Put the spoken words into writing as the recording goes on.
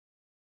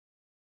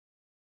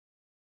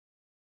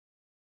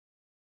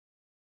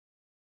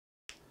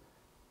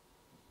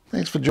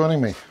Thanks for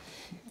joining me,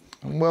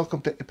 and welcome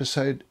to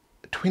episode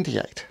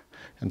 28,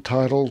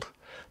 entitled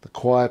The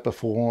Quiet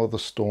Before the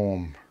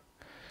Storm,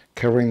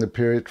 covering the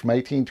period from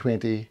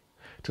 1820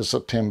 to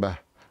September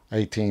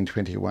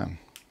 1821.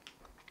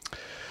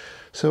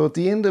 So at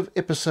the end of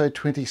episode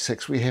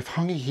 26, we have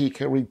Hongi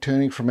Hika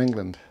returning from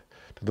England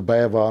to the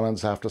Bay of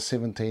Islands after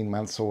 17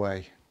 months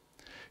away.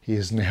 He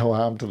is now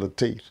armed to the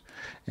teeth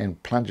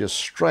and plunges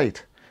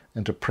straight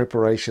into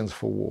preparations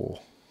for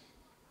war.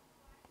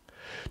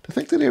 To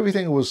think that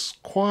everything was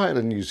quiet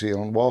in New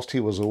Zealand whilst he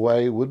was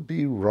away would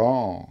be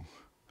wrong.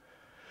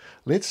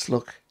 Let's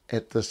look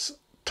at this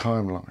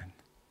timeline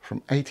from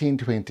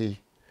 1820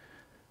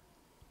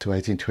 to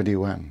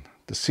 1821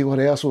 to see what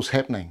else was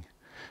happening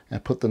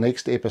and put the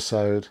next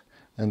episode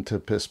into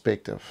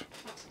perspective.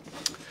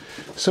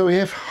 So we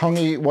have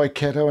Hongi,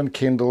 Waikato and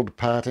Kendall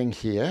departing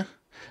here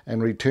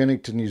and returning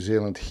to New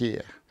Zealand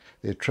here.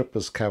 Their trip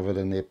is covered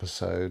in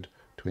episode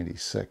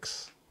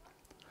 26.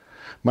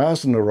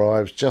 Marsden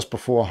arrives just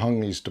before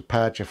Hongi's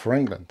departure for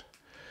England.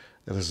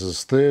 It is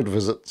his third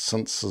visit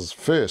since his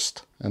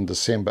first in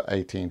December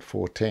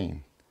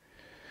 1814.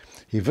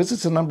 He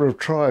visits a number of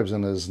tribes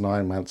in his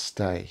 9-month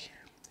stay.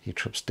 He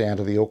trips down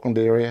to the Auckland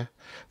area,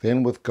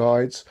 then with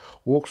guides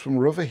walks from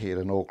Riverhead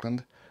in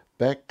Auckland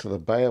back to the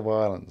Bay of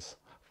Islands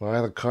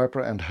via the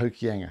Kaipara and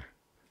Hokianga.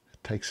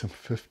 It takes him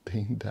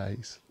 15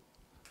 days.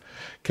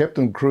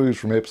 Captain Cruz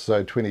from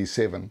episode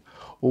 27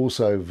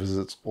 also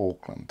visits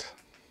Auckland.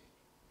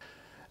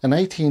 In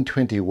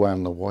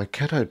 1821, the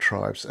Waikato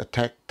tribes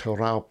attacked Te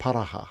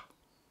Rauparaha,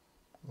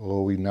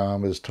 or we know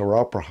him as Te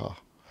Rauparaha,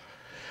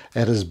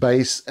 at his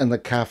base in the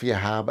Kawhia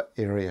Harbour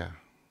area.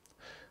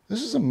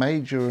 This is a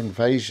major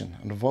invasion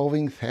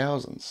involving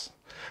thousands.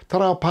 Te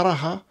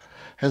Rauparaha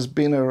has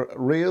been a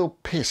real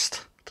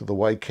pest to the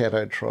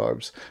Waikato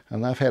tribes,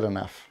 and they've had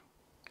enough.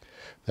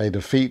 They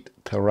defeat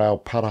Te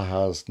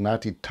Rauparaha's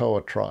Ngāti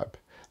Toa tribe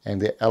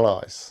and their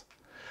allies.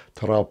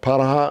 Te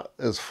Rauparaha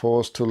is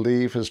forced to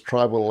leave his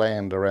tribal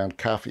land around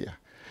Kawhia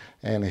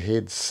and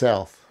head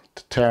south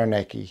to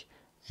Taranaki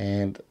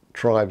and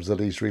tribes that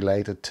he's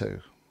related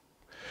to.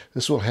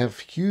 This will have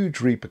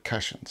huge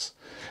repercussions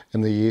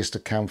in the years to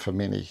come for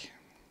many.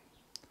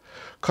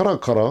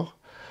 Korokoro,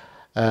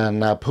 a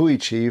Ngāpuhi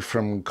chief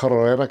from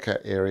Kororeraka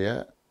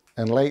area,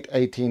 in late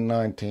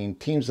 1819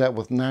 teams up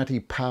with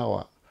Ngāti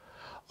Pawa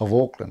of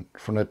Auckland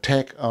for an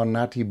attack on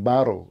Ngāti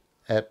Maru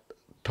at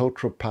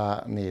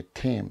Tautrapa near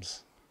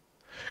Thames.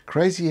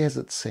 Crazy as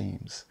it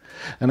seems,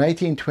 in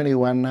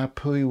 1821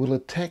 Ngāpuhi will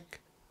attack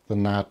the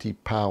Ngāti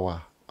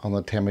Pawa on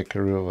the Tamaki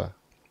River.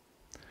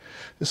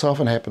 This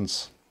often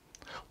happens.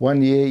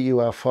 One year you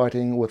are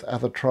fighting with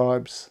other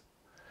tribes,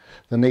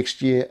 the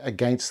next year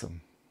against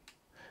them.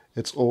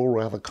 It's all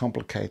rather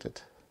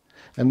complicated.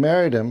 In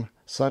Maridom,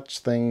 such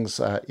things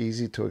are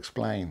easy to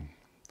explain.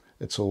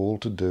 It's all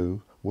to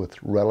do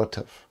with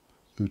relative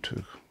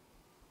utu.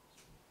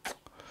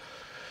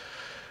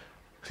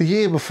 The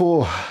year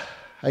before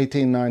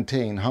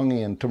 1819,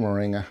 Hongi and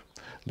Timuringa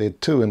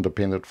led 2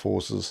 independent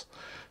forces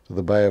to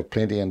the Bay of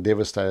Plenty and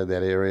devastated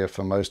that area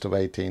for most of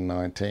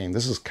 1819.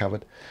 This is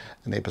covered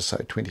in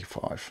episode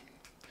 25.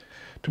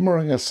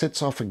 Timuringa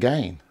sets off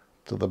again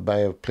to the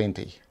Bay of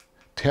Plenty,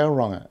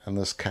 Tauranga in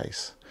this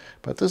case,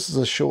 but this is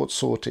a short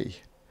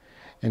sortie,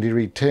 and he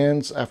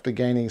returns after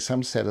gaining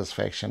some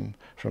satisfaction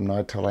from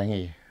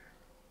Ngaitarangi.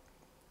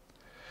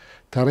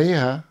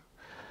 Tareha,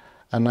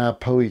 a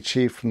Ngāpuhi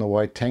chief from the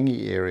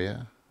Waitangi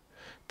area,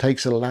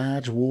 takes a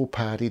large war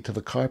party to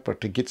the Kaipara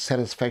to get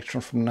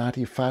satisfaction from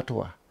Ngāti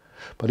Whātua.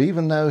 But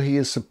even though he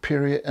is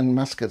superior in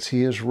muskets,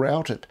 he is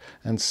routed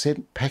and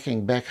sent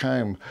packing back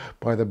home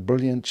by the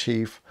brilliant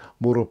chief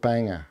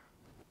Murupanga.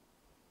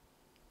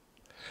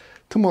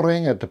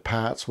 Timuringa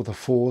departs with a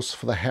force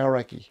for the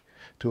Hauraki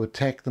to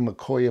attack the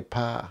Makoia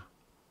Pā.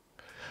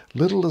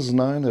 Little is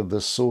known of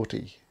this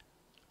sortie.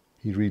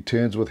 He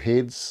returns with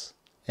heads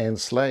and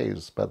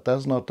slaves, but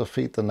does not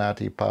defeat the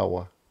Ngāti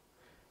Pawa.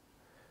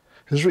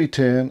 His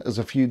return is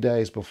a few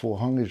days before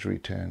Hongi's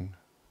return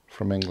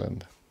from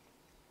England.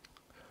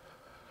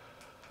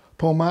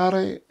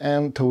 Maungarei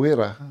and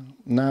Tawera,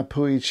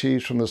 Ngāpuhi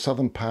chiefs from the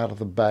southern part of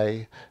the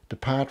bay,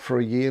 depart for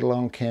a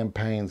year-long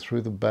campaign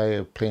through the Bay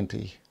of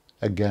Plenty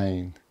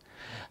again,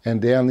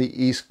 and down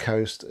the east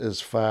coast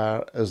as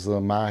far as the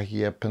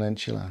Mahia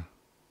Peninsula.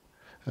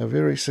 A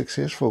very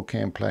successful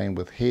campaign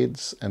with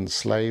heads and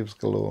slaves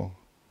galore.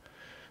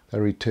 They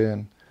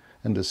return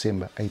in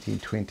December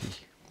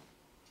 1820.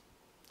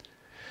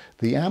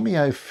 The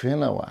Āmio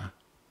Whenua,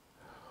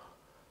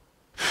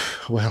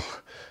 well,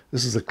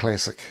 this is a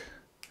classic.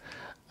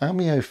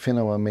 Āmio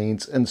Whenua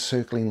means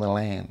encircling the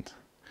land.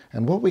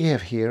 And what we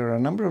have here are a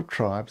number of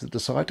tribes that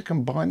decide to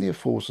combine their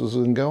forces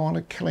and go on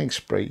a killing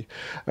spree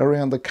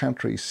around the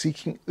country,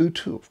 seeking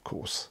utu, of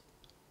course.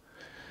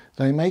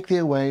 They make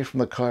their way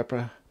from the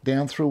Kaipara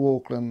down through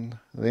Auckland,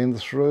 then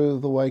through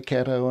the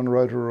Waikato and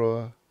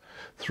Rotorua,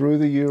 through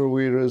the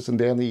Ureweras and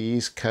down the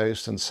east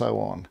coast and so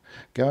on,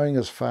 going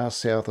as far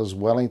south as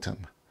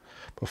Wellington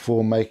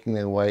before making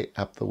their way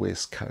up the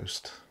west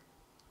coast.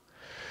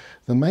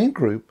 The main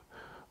group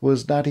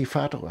was Ngāti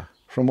Whātua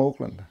from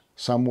Auckland,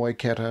 some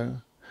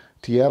Waikato,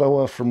 Te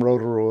Arawa from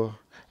Rotorua,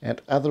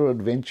 and other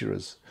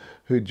adventurers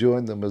who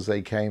joined them as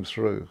they came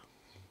through.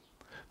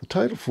 The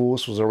total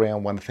force was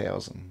around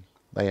 1,000.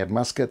 They had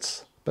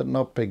muskets, but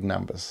not big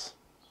numbers.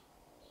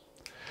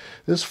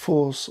 This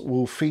force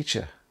will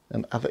feature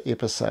in other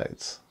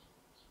episodes.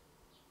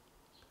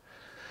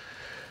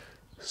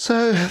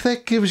 So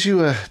that gives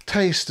you a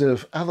taste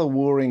of other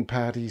warring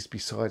parties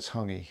besides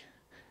Hongi.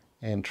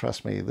 And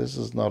trust me, this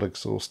is not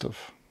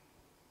exhaustive.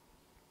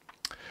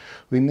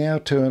 We now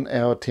turn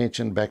our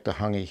attention back to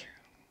Hongi.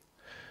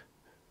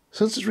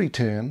 Since his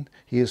return,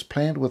 he has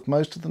planned with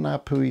most of the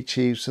Ngāpuhi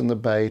chiefs in the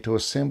bay to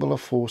assemble a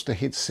force to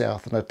head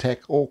south and attack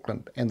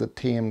Auckland and the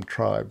TM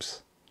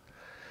tribes.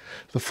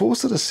 The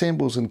force that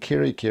assembles in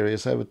Kerikeri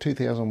is over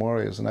 2,000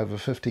 warriors and over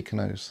 50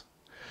 canoes.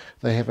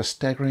 They have a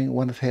staggering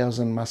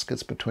 1,000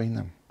 muskets between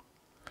them.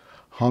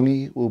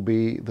 Hongi will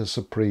be the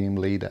supreme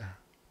leader.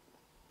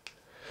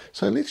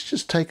 So let's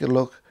just take a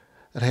look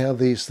at how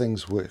these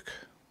things work.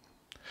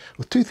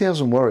 With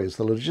 2,000 warriors,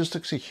 the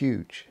logistics are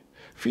huge.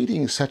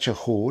 Feeding such a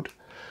horde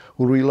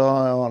will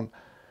rely on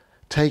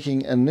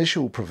taking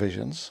initial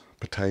provisions,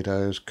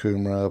 potatoes,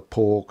 kumara,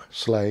 pork,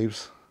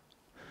 slaves,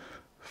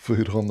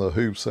 food on the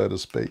hoof, so to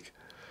speak.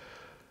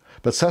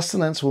 But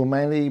sustenance will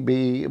mainly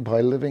be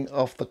by living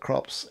off the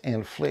crops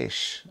and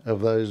flesh of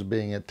those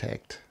being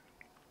attacked.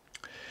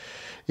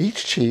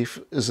 Each chief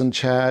is in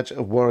charge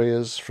of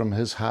warriors from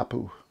his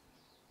hapu.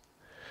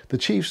 The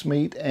chiefs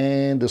meet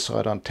and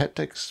decide on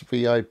tactics,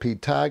 VIP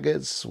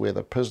targets, where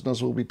the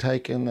prisoners will be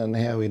taken, and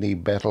how any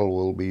battle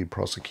will be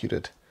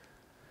prosecuted.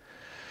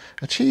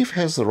 A chief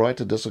has the right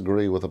to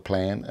disagree with a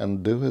plan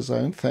and do his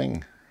own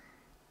thing.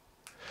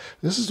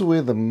 This is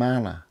where the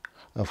mana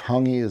of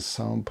Hongi is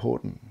so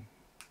important.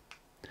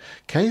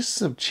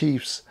 Cases of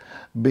chiefs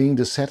being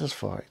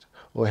dissatisfied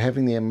or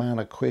having their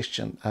mana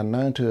questioned are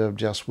known to have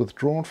just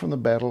withdrawn from the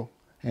battle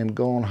and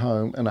gone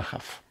home in a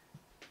huff.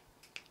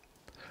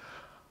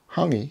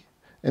 Hongi,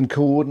 in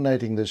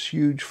coordinating this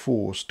huge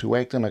force to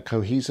act in a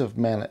cohesive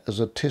manner, is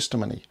a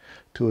testimony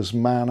to his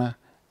mana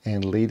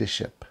and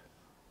leadership.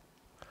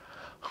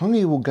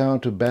 Hongi will go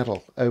into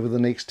battle over the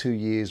next 2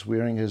 years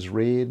wearing his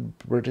red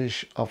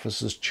British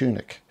officer's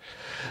tunic,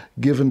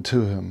 given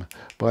to him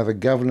by the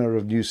Governor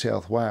of New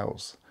South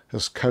Wales,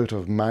 his coat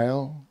of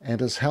mail and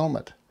his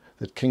helmet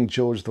that King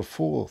George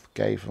IV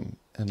gave him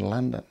in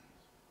London.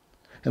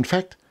 In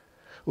fact,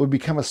 it would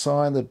become a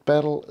sign that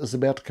battle is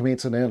about to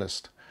commence in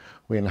earnest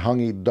when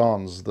Hongi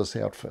dons this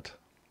outfit.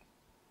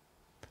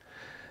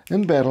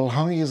 In battle,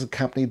 Hongi is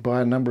accompanied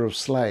by a number of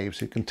slaves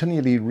who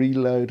continually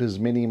reload his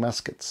many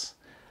muskets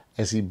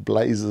as he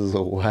blazes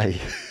away.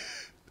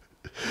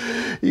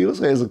 He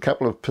also has a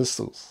couple of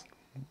pistols.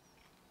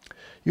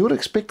 You would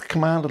expect a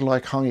commander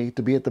like Hongi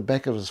to be at the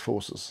back of his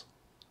forces.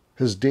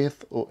 His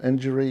death or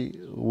injury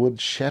would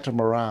shatter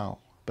morale,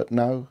 but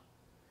no,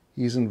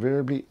 he is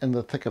invariably in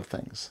the thick of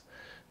things.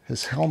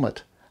 His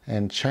helmet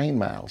and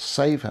chainmail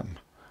save him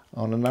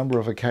on a number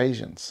of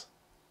occasions.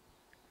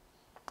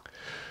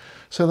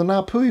 So the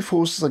Ngāpuhi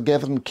forces are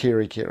gathered in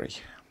Kerikeri.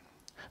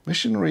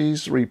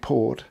 Missionaries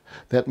report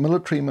that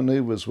military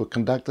manoeuvres were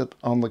conducted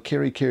on the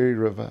Kerikeri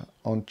River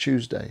on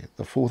Tuesday,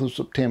 the 4th of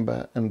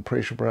September, in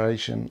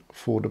preparation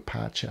for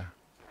departure.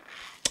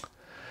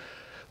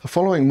 The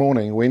following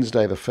morning,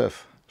 Wednesday the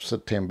 5th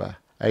September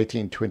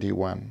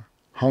 1821,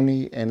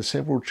 Hongi and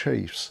several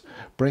chiefs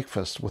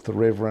breakfast with the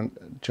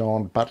Reverend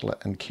John Butler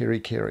in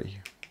Kerikeri.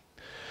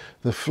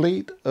 The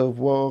fleet of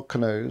war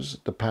canoes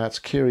departs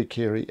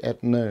Kerikeri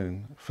at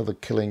noon for the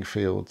Killing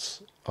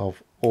Fields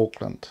of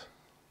Auckland.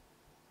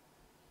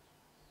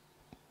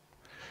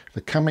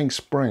 The coming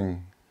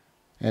spring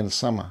and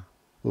summer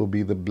will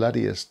be the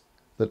bloodiest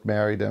that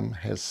Maurydom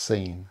has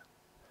seen.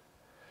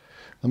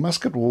 The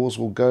musket wars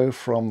will go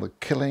from the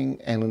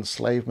killing and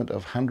enslavement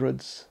of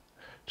hundreds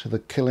to the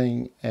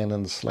killing and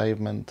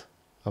enslavement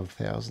of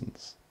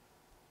thousands.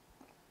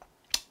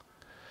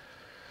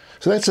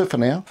 So that's it for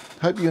now.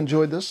 Hope you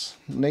enjoyed this.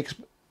 The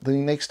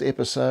next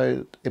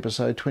episode,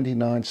 episode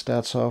 29,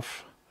 starts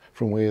off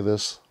from where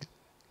this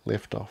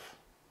left off.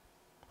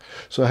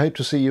 So I hope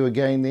to see you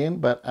again then,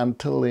 but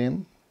until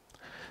then,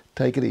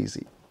 take it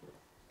easy.